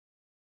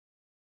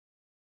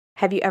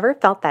Have you ever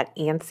felt that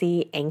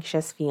antsy,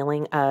 anxious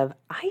feeling of,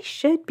 I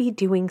should be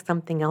doing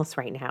something else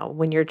right now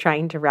when you're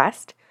trying to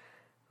rest?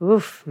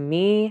 Oof,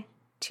 me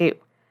too.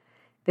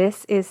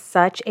 This is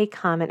such a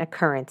common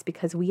occurrence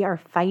because we are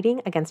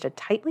fighting against a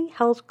tightly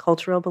held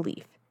cultural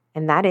belief,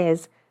 and that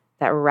is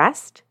that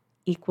rest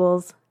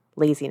equals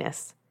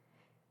laziness.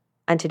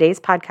 On today's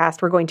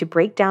podcast, we're going to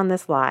break down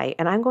this lie,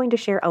 and I'm going to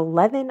share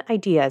 11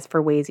 ideas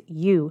for ways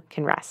you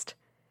can rest.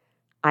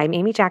 I'm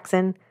Amy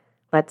Jackson.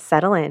 Let's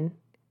settle in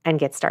and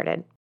get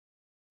started.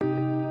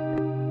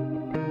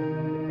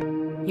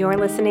 You're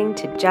listening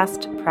to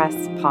Just Press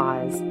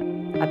Pause,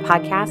 a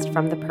podcast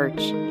from The Perch,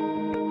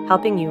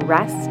 helping you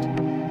rest,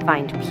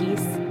 find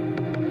peace,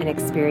 and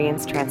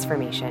experience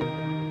transformation.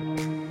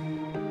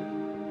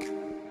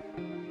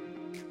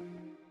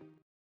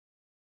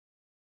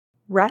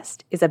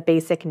 Rest is a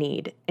basic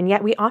need, and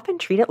yet we often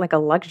treat it like a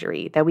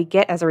luxury that we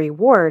get as a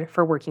reward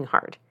for working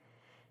hard.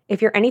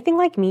 If you're anything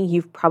like me,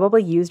 you've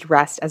probably used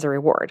rest as a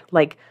reward,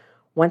 like,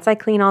 once I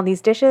clean all these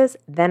dishes,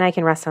 then I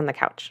can rest on the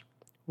couch.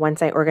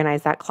 Once I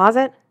organize that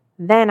closet,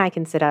 then I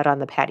can sit out on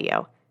the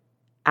patio.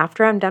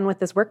 After I'm done with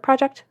this work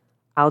project,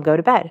 I'll go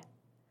to bed.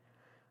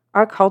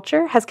 Our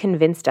culture has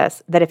convinced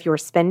us that if you're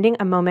spending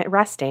a moment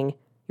resting,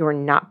 you're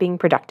not being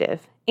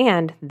productive,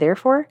 and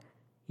therefore,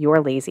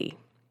 you're lazy.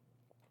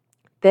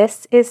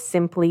 This is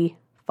simply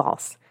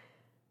false.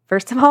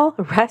 First of all,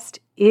 rest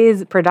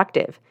is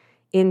productive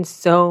in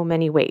so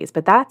many ways,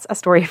 but that's a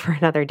story for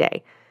another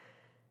day.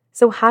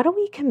 So how do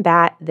we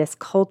combat this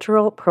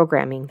cultural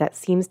programming that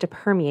seems to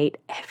permeate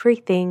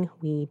everything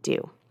we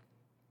do?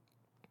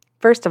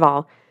 First of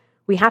all,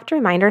 we have to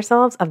remind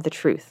ourselves of the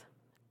truth,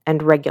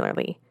 and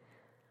regularly.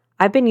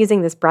 I've been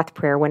using this breath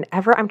prayer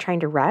whenever I'm trying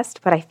to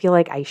rest, but I feel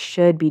like I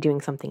should be doing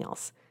something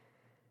else.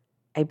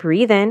 I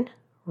breathe in,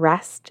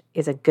 rest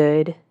is a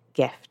good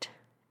gift.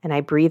 And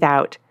I breathe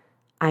out,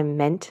 I'm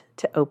meant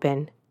to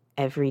open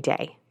every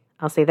day.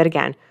 I'll say that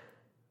again.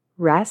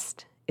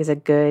 Rest is a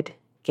good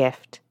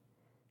gift.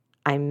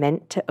 I'm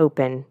meant to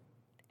open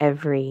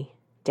every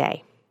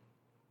day.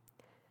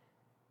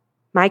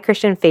 My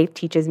Christian faith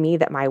teaches me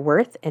that my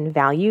worth and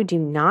value do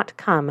not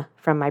come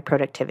from my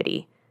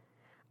productivity.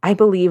 I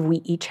believe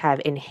we each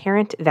have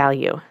inherent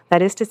value.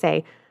 That is to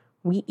say,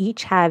 we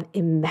each have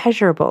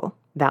immeasurable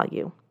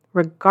value,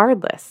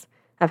 regardless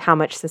of how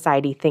much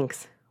society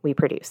thinks we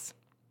produce.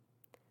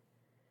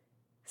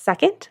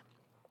 Second,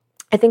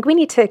 I think we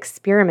need to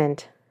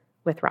experiment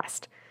with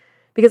rest,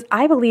 because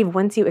I believe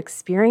once you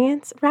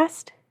experience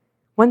rest,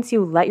 once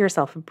you let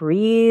yourself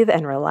breathe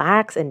and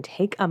relax and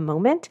take a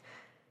moment,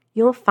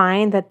 you'll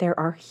find that there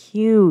are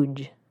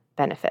huge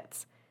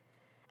benefits.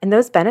 And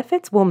those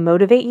benefits will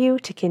motivate you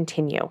to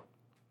continue.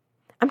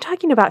 I'm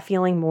talking about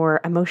feeling more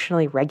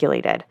emotionally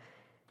regulated,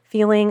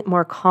 feeling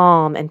more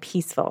calm and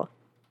peaceful,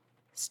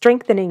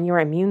 strengthening your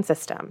immune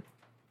system,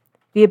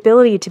 the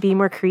ability to be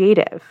more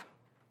creative,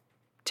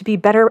 to be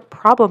better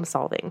problem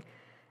solving,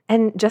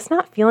 and just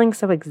not feeling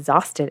so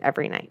exhausted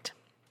every night.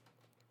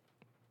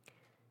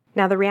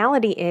 Now, the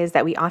reality is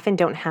that we often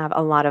don't have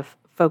a lot of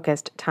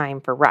focused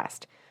time for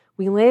rest.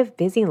 We live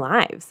busy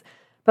lives.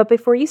 But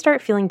before you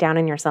start feeling down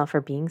on yourself for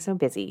being so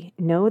busy,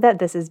 know that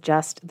this is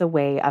just the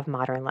way of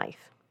modern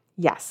life.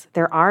 Yes,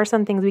 there are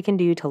some things we can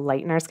do to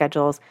lighten our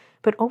schedules,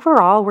 but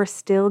overall, we're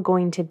still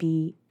going to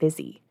be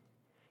busy.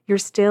 You're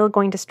still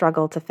going to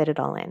struggle to fit it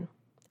all in.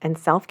 And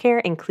self-care,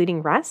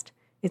 including rest,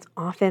 is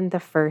often the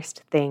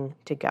first thing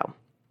to go.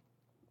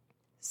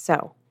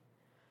 So,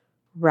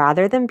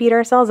 rather than beat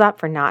ourselves up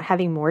for not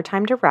having more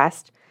time to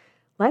rest,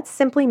 let's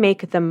simply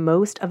make the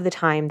most of the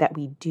time that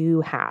we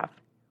do have.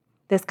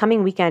 This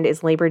coming weekend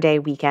is Labor Day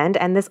weekend,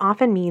 and this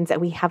often means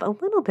that we have a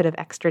little bit of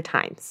extra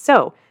time.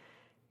 So,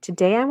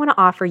 today I want to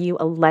offer you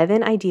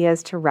 11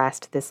 ideas to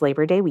rest this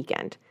Labor Day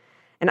weekend.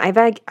 And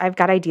I've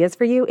got ideas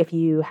for you if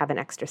you have an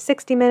extra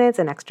 60 minutes,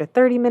 an extra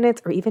 30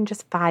 minutes, or even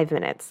just 5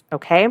 minutes,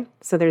 okay?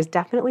 So there's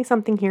definitely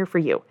something here for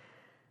you.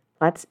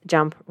 Let's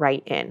jump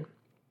right in.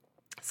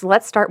 So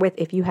let's start with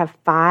if you have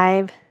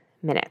 5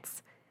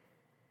 minutes.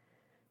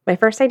 My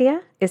first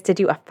idea is to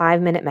do a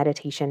 5-minute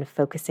meditation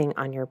focusing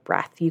on your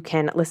breath. You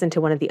can listen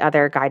to one of the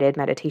other guided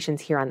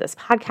meditations here on this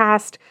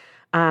podcast,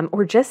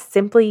 or just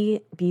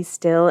simply be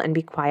still and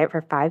be quiet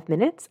for 5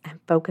 minutes and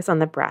focus on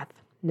the breath.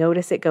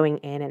 Notice it going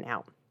in and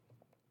out.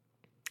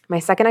 My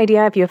second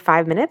idea, if you have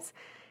 5 minutes,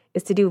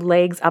 is to do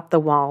legs up the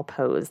wall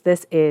pose.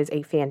 This is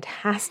a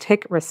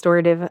fantastic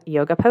restorative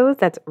yoga pose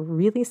that's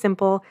really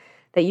simple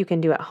that you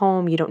can do at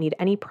home. You don't need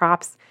any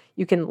props.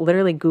 You can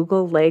literally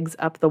Google legs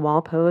up the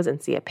wall pose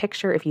and see a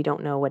picture if you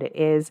don't know what it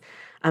is.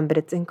 But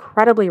it's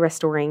incredibly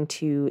restoring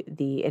to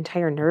the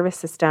entire nervous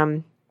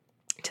system,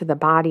 to the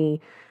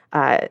body,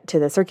 to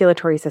the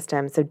circulatory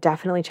system. So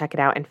definitely check it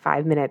out. And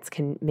 5 minutes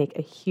can make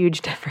a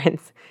huge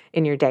difference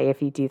in your day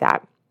if you do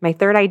that. My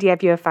third idea,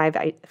 if you have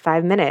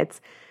 5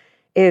 minutes,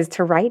 is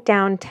to write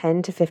down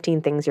 10 to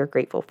 15 things you're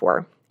grateful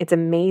for. It's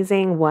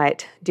amazing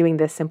what doing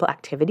this simple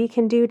activity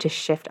can do to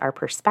shift our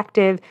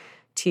perspective,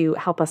 to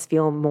help us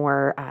feel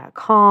more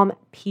calm,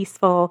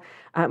 peaceful,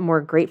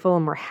 more grateful,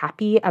 and more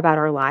happy about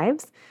our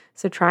lives.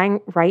 So try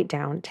and write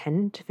down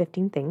 10 to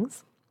 15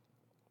 things.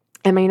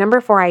 And my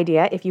number 4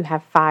 idea, if you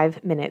have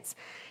 5 minutes,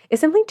 is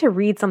simply to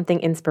read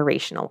something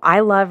inspirational. I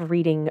love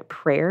reading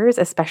prayers,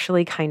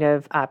 especially kind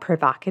of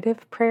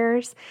provocative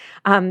prayers.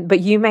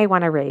 But you may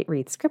want to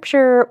read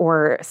scripture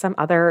or some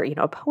other,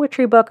 a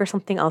poetry book or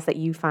something else that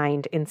you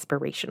find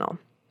inspirational.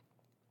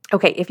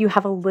 Okay, if you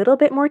have a little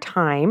bit more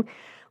time,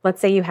 let's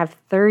say you have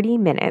 30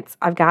 minutes,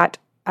 I've got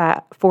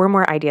 4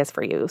 more ideas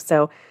for you.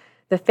 So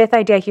the 5th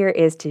idea here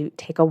is to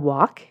take a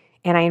walk,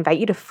 and I invite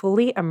you to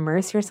fully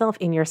immerse yourself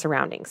in your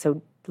surroundings.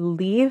 So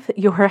leave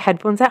your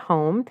headphones at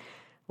home,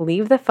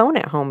 leave the phone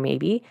at home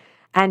maybe,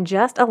 and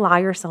just allow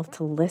yourself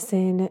to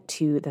listen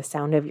to the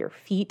sound of your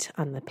feet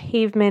on the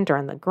pavement or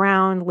on the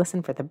ground.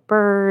 Listen for the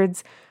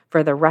birds,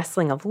 for the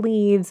rustling of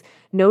leaves.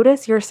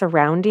 Notice your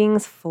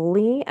surroundings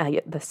fully,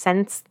 the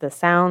scents, the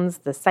sounds,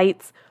 the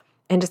sights,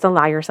 and just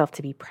allow yourself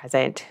to be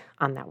present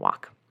on that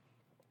walk.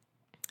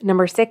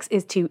 Number 6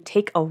 is to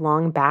take a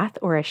long bath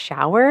or a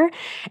shower.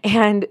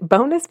 And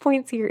bonus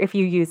points here if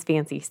you use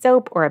fancy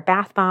soap or a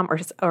bath bomb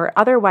or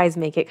otherwise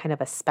make it kind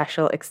of a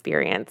special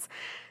experience.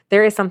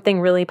 There is something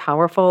really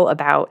powerful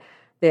about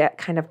that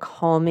kind of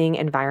calming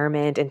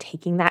environment and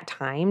taking that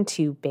time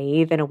to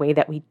bathe in a way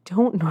that we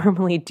don't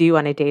normally do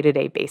on a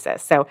day-to-day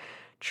basis. So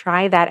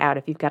try that out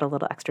if you've got a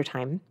little extra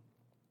time.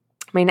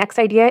 My next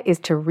idea is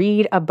to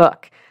read a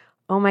book.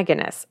 Oh my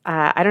goodness.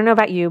 I don't know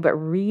about you, but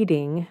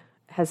reading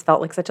has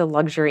felt like such a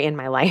luxury in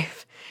my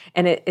life.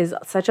 And it is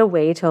such a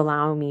way to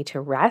allow me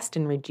to rest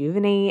and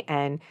rejuvenate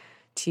and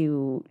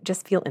to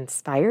just feel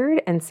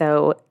inspired. And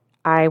so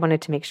I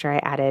wanted to make sure I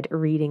added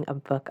reading a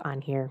book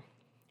on here.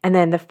 And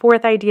then the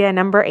 4th idea,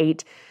 number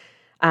 8,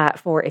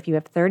 for if you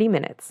have 30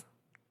 minutes,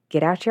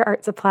 get out your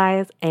art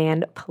supplies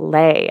and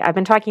play. I've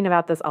been talking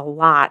about this a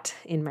lot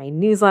in my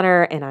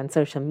newsletter and on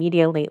social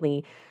media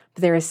lately.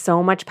 But there is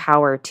so much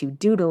power to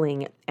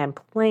doodling and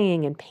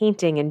playing and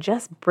painting and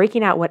just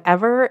breaking out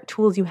whatever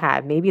tools you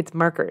have. Maybe it's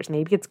markers,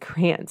 maybe it's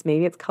crayons,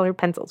 maybe it's colored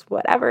pencils,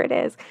 whatever it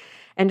is,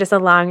 and just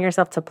allowing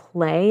yourself to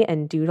play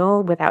and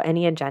doodle without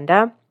any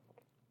agenda.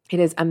 It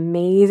is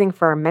amazing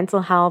for our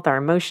mental health, our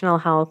emotional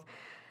health,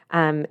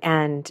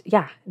 and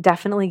yeah,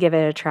 definitely give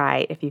it a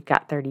try if you've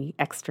got 30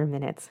 extra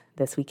minutes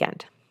this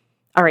weekend.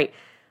 All right.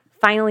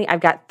 Finally, I've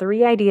got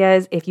 3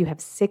 ideas if you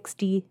have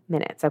 60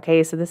 minutes,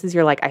 okay? So this is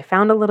your I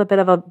found a little bit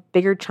of a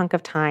bigger chunk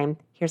of time.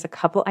 Here's a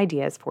couple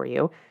ideas for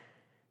you.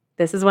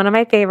 This is one of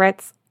my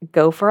favorites.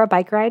 Go for a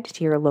bike ride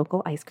to your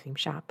local ice cream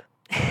shop.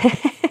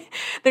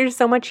 There's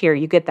so much here.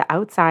 You get the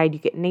outside, you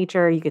get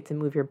nature, you get to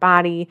move your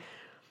body.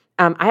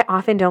 I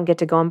often don't get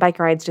to go on bike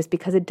rides just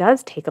because it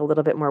does take a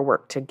little bit more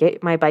work to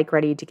get my bike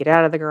ready, to get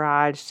out of the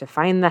garage, to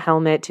find the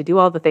helmet, to do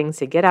all the things,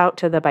 to get out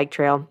to the bike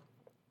trail.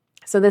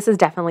 So this is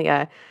definitely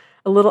a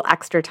little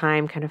extra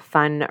time, kind of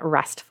fun,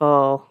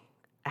 restful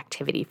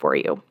activity for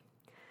you.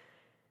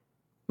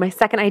 My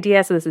second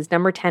idea, so this is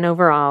number 10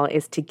 overall,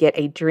 is to get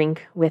a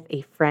drink with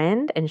a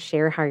friend and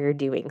share how you're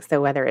doing.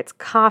 So whether it's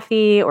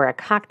coffee or a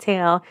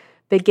cocktail,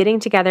 but getting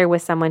together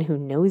with someone who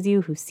knows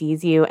you, who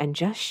sees you, and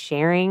just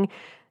sharing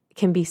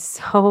can be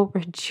so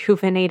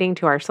rejuvenating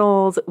to our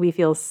souls. We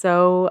feel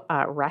so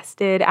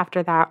rested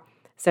after that.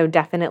 So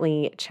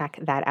definitely check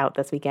that out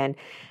this weekend.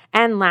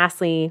 And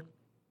lastly,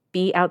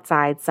 be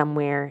outside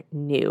somewhere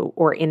new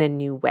or in a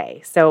new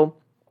way. So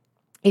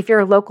if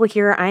you're local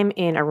here, I'm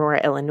in Aurora,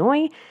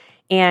 Illinois,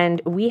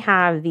 and we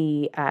have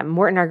the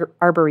Morton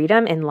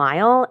Arboretum in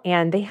Lisle,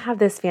 and they have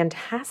this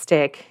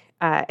fantastic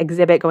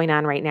exhibit going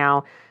on right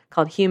now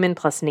called Human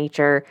Plus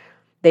Nature.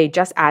 They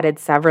just added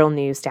several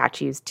new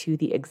statues to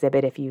the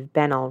exhibit if you've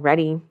been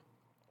already.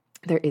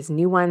 There is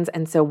new ones,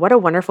 and so what a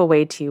wonderful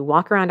way to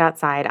walk around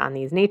outside on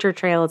these nature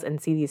trails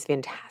and see these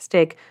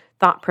fantastic,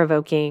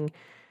 thought-provoking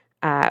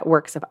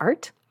works of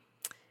art.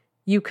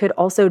 You could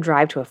also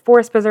drive to a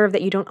forest preserve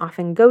that you don't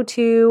often go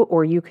to,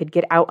 or you could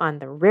get out on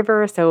the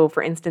river. So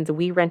for instance,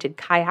 we rented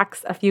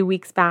kayaks a few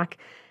weeks back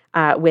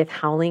with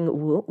Howling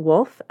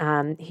Wolf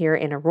here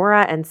in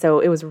Aurora. And so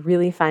it was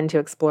really fun to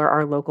explore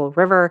our local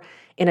river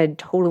in a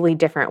totally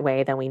different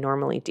way than we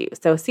normally do.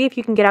 So see if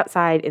you can get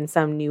outside in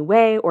some new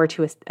way or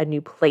to a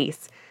new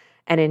place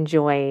and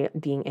enjoy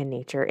being in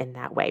nature in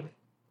that way.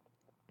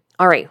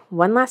 All right,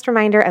 one last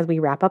reminder as we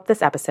wrap up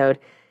this episode.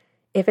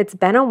 If it's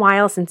been a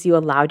while since you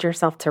allowed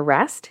yourself to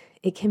rest,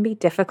 it can be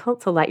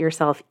difficult to let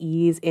yourself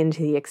ease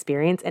into the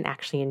experience and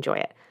actually enjoy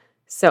it.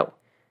 So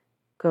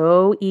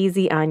go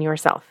easy on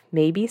yourself.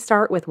 Maybe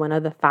start with one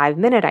of the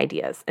 5-minute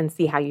ideas and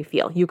see how you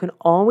feel. You can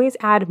always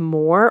add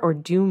more or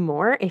do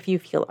more if you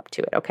feel up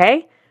to it,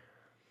 okay?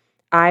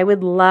 I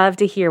would love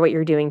to hear what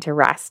you're doing to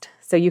rest.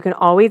 So you can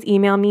always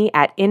email me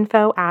at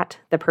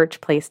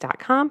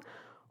info@theperchplace.com,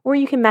 or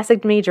you can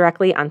message me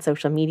directly on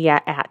social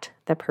media at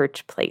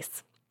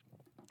theperchplace.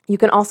 You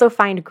can also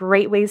find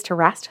great ways to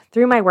rest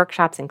through my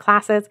workshops and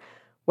classes.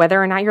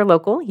 Whether or not you're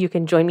local, you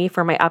can join me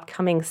for my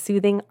upcoming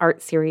Soothing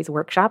Art Series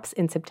workshops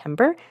in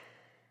September.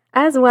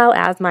 as well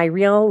as my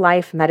real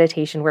life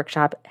meditation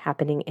workshop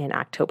happening in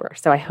October.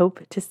 So I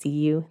hope to see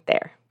you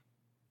there.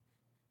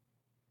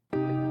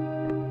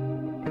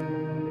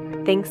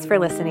 Thanks for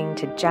listening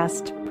to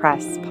Just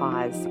Press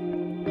Pause.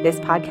 This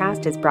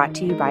podcast is brought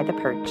to you by The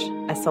Perch,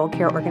 a soul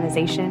care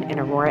organization in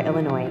Aurora,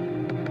 Illinois.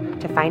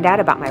 To find out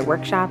about my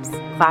workshops,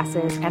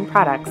 classes, and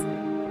products,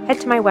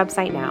 head to my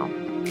website now,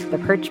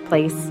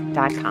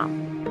 theperchplace.com.